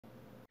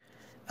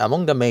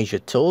Among the major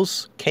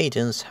tools,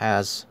 Cadence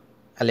has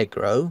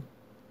Allegro,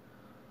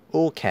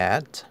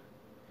 OrCAD,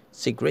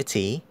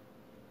 Segritti,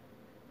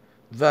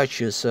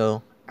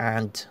 Virtuoso,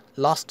 and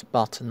last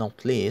but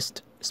not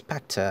least,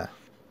 Spectre.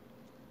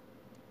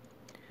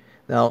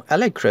 Now,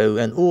 Allegro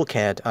and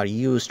OrCAD are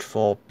used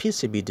for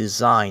PCB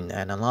design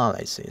and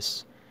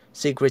analysis,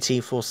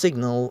 Segritti for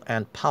signal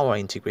and power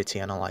integrity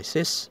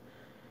analysis,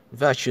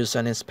 Virtuoso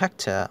and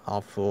Spectre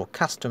are for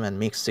custom and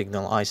mixed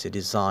signal IC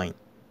design.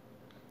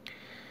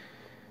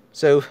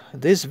 So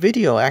this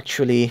video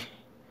actually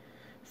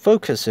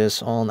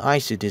focuses on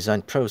IC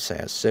design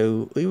process,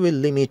 so we will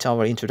limit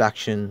our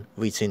introduction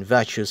within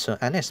Virtuoso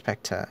and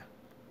Spectre.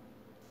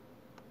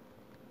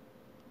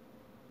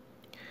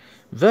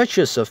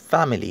 Virtuoso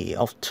family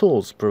of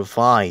tools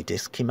provide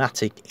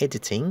schematic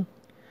editing,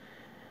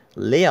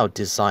 layout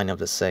design of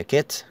the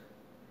circuit,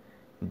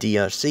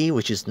 DRC,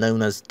 which is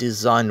known as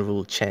design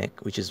rule check,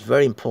 which is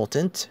very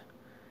important,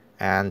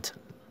 and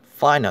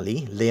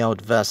finally layout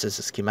versus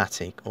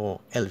schematic, or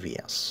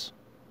LVS.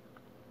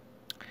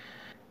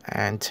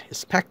 And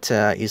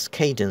Spectre is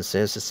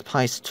Cadence's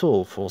SPICE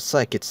tool for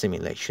circuit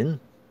simulation.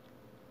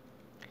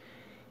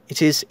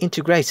 It is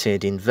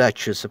integrated in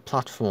Virtuoso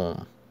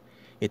platform.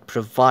 It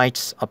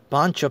provides a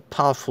bunch of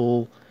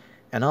powerful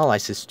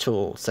analysis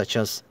tools such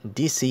as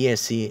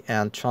DC-AC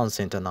and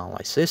transient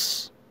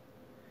analysis,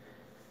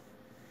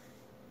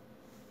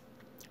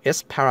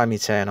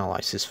 S-parameter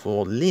analysis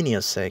for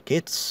linear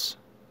circuits,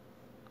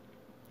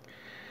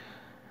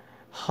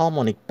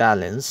 harmonic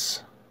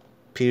balance,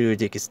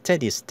 periodic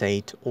steady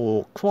state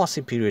or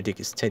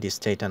quasi-periodic steady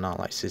state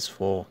analysis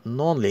for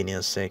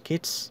nonlinear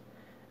circuits,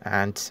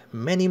 and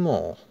many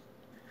more.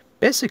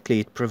 Basically,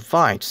 it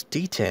provides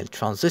detailed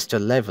transistor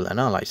level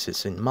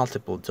analysis in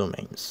multiple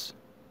domains.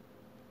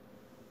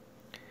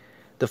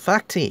 The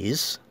fact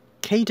is,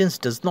 Cadence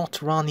does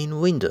not run in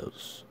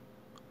Windows.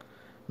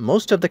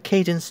 Most of the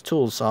Cadence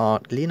tools are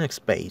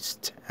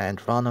Linux-based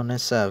and run on a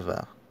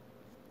server.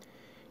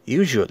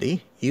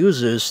 Usually,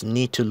 users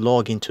need to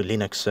log into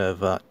Linux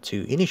server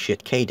to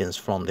initiate Cadence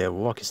from their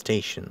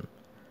workstation.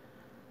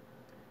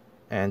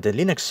 And the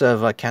Linux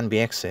server can be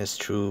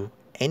accessed through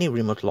any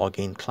remote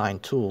login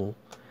client tool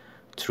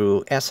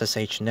through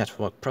SSH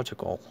network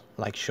protocol,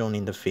 like shown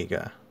in the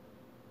figure.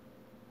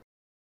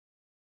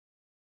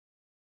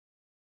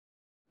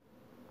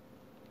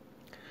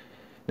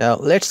 Now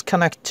let's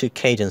connect to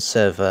Cadence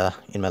server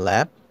in my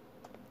lab.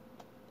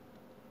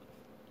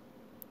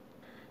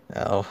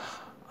 Now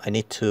I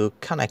need to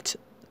connect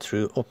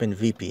through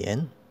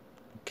OpenVPN.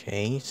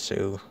 Okay,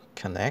 so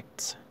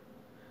connect,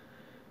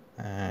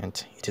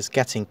 and it is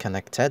getting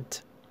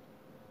connected.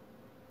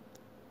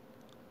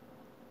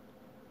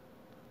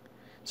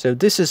 So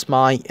this is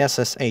my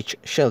SSH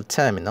shell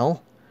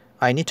terminal.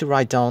 I need to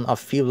write down a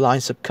few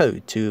lines of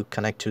code to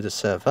connect to the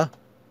server.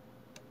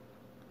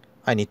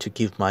 I need to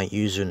give my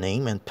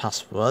username and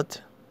password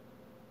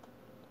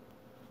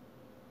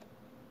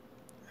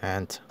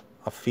and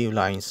a few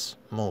lines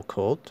more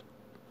code.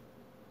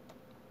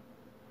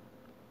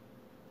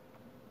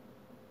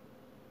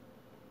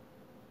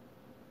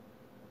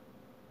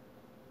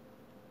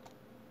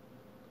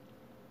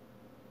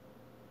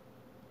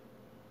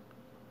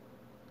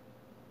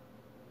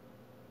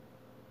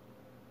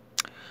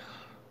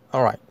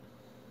 All right.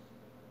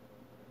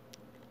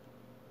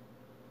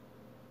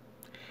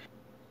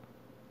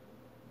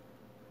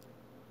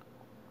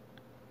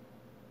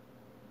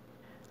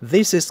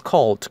 This is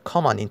called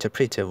Command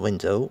Interpreter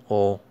Window,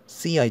 or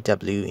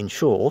CIW in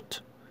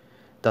short.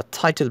 The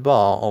title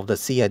bar of the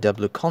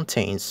CIW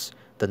contains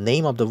the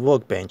name of the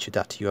workbench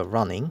that you are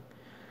running.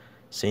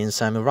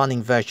 Since I'm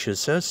running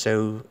Virtuoso,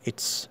 so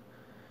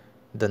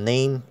the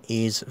name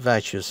is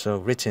Virtuoso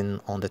written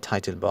on the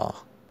title bar.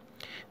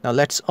 Now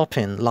let's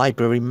open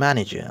Library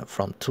Manager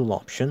from Tool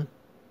option.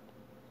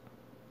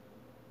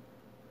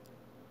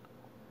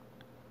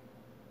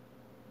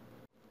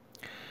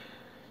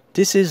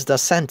 This is the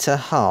center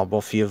hub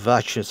of your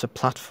Virtuoso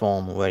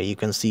platform, where you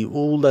can see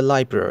all the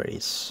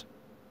libraries.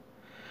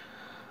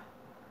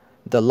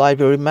 The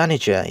Library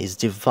Manager is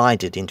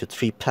divided into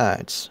three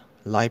parts: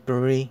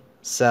 Library,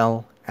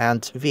 Cell,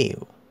 and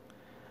View.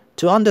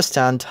 To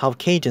understand how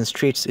Cadence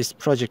treats its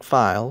project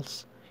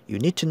files, you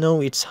need to know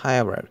its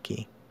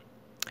hierarchy.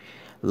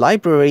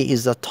 Library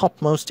is the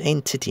topmost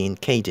entity in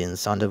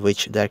Cadence, under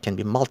which there can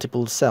be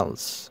multiple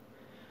cells.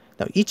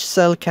 Now each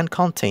cell can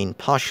contain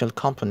partial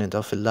component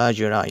of a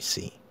larger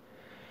IC.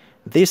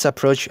 This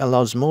approach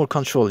allows more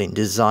control in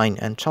design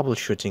and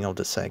troubleshooting of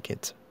the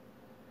circuit.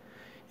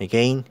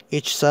 Again,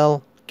 each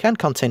cell can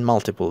contain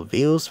multiple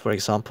views, for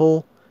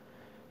example,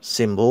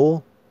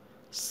 symbol,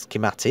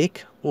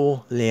 schematic,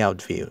 or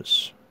layout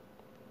views.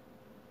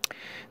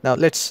 Now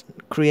let's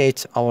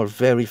create our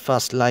very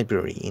first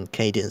library in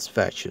Cadence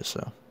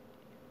Virtuoso.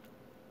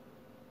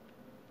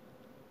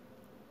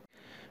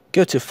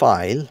 Go to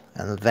File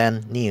and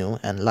then New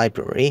and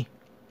Library.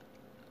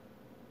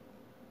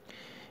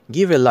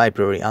 Give a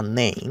library a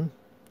name,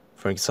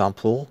 for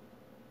example,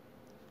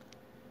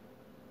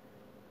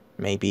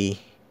 maybe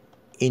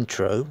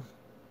intro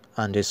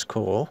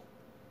underscore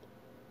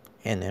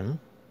nm.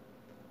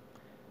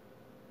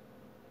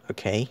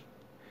 OK.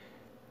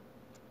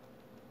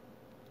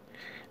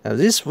 Now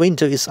this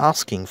window is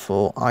asking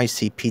for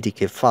IC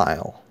PDK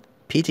file.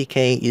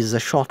 PDK is a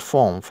short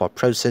form for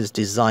Process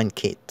Design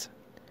Kit.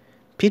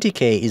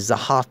 PDK is the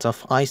heart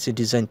of IC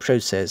design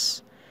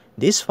process.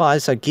 These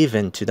files are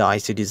given to the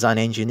IC design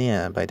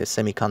engineer by the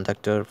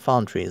semiconductor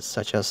foundries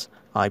such as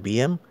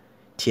IBM,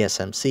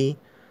 TSMC,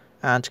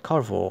 and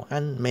Carver,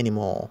 and many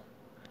more.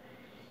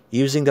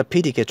 Using the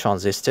PDK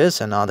transistors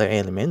and other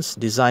elements,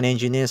 design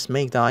engineers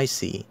make the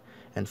IC,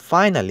 and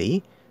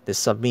finally, they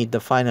submit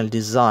the final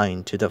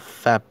design to the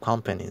fab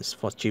companies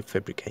for chip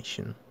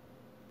fabrication.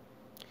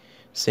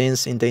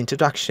 Since in the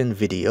introduction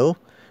video,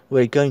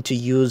 we're going to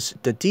use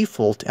the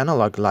default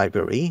analog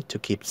library to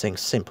keep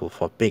things simple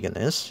for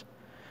beginners,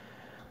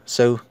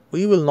 so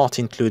we will not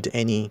include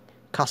any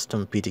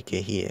custom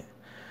PDK here.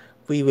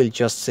 We will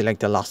just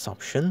select the last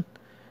option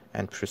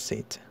and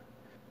proceed.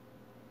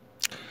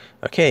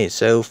 Okay,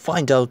 so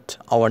find out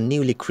our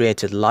newly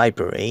created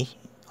library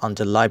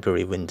under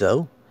Library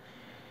window.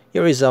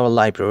 Here is our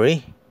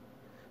library,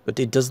 but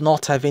it does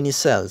not have any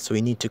cells, so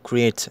we need to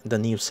create the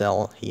new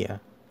cell here.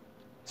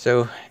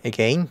 So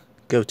again,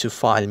 go to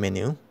File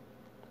menu,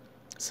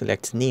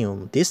 select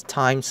New. This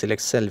time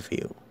select Cell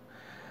View.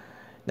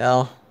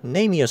 Now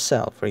name your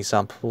cell, for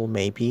example,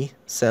 maybe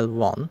Cell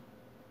 1.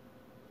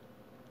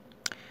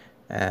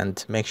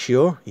 And make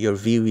sure your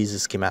view is a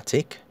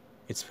schematic.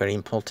 It's very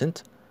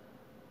important.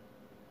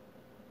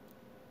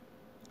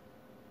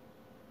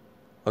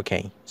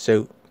 OK,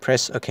 so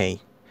press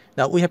OK.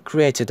 Now we have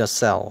created a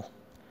cell.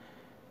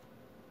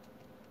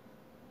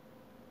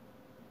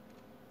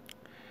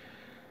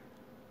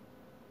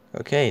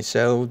 Okay,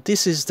 so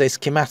this is the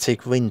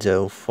schematic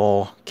window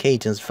for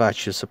Cadence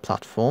Virtuoso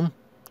platform.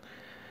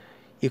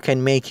 You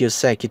can make your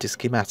circuit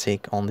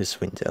schematic on this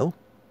window.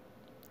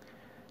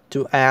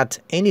 To add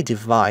any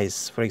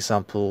device, for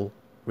example,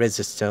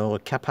 resistor or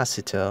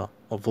capacitor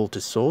or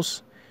voltage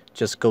source,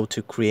 just go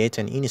to Create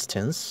an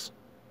Instance.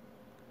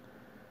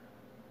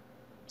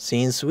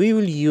 Since we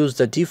will use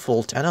the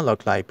default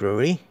analog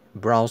library,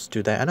 browse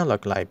to the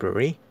analog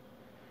library.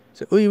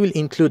 So we will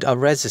include a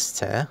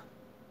resistor.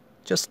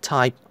 Just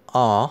type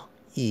R,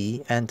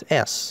 E, and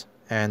S,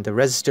 and the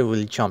resistor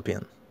will jump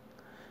in.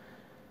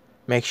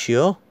 Make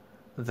sure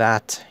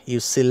that you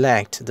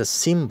select the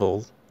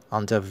symbol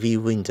under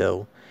View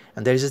window,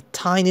 and there is a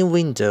tiny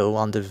window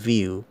on the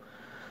View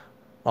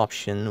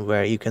option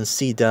where you can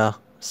see the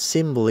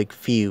symbolic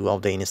view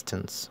of the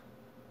instance.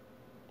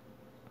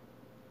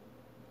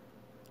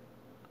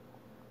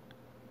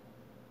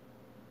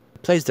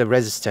 Place the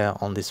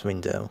resistor on this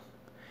window.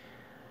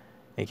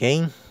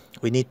 Again,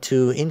 we need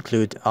to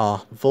include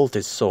our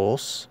voltage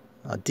source,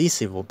 a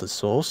DC voltage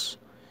source.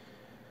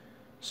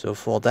 So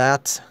for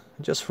that,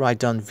 just write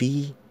down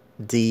V,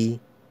 D,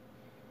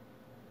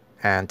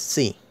 and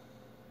C.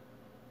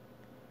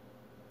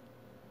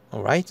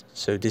 Alright,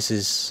 so this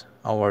is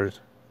our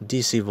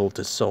DC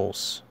voltage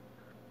source.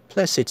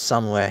 Place it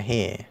somewhere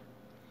here.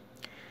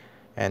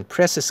 And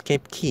press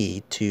Escape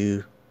key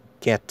to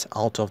get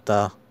out of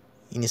the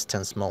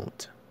instance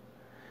mode.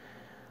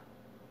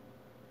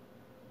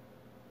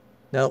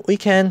 Now we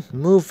can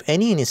move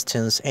any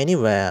instance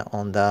anywhere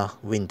on the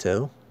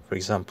window. For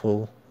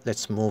example,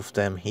 let's move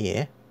them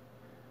here.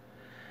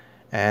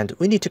 And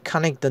we need to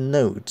connect the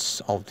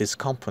nodes of these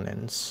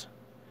components.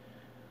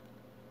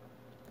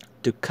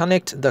 To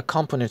connect the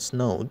components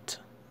node,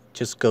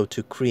 just go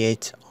to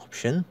Create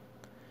option.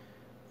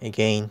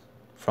 Again,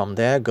 from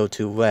there go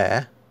to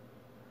Where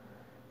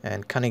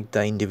and connect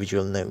the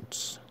individual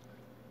nodes.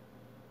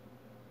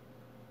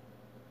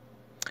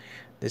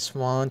 This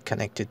one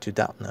connected to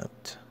that node.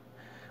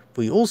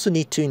 We also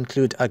need to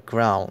include a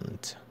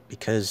ground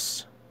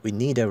because we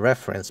need a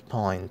reference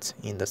point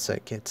in the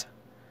circuit.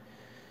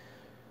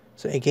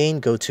 So again,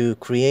 go to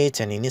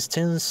Create an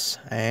Instance,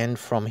 and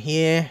from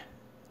here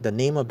the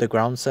name of the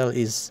ground cell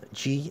is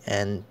G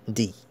and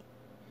D.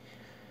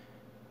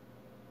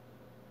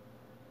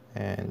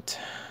 And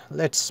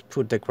let's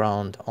put the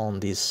ground on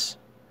this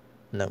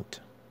node.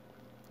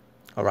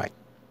 Alright.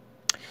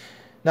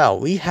 Now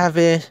we have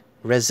a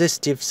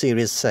resistive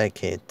series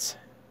circuit,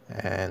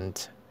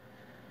 and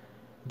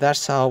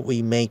that's how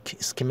we make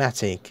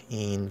schematic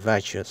in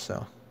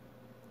Virtuoso.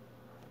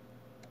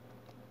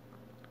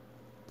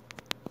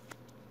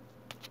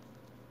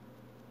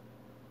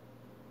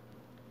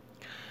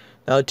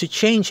 Now to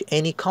change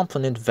any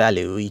component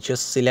value, we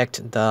just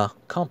select the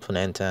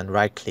component and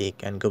right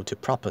click and go to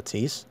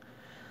Properties.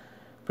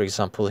 For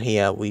example,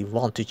 here we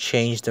want to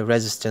change the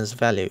resistance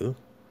value.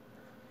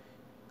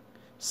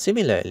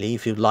 Similarly,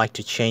 if you'd like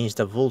to change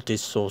the voltage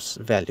source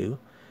value,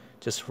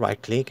 just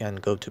right click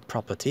and go to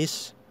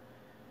Properties.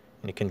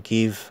 And you can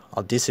give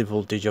a DC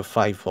voltage of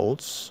 5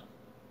 volts.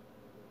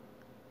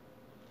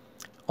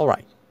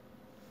 Alright.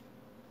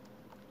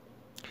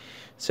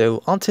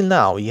 So until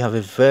now, you have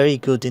a very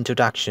good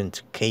introduction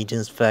to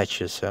Cadence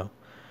Virtuoso.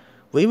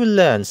 We will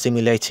learn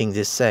simulating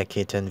this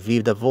circuit and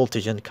view the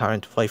voltage and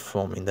current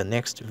waveform in the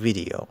next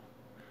video.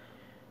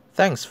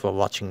 Thanks for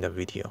watching the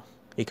video.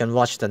 You can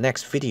watch the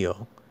next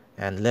video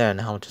and learn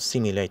how to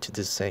simulate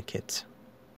this circuit.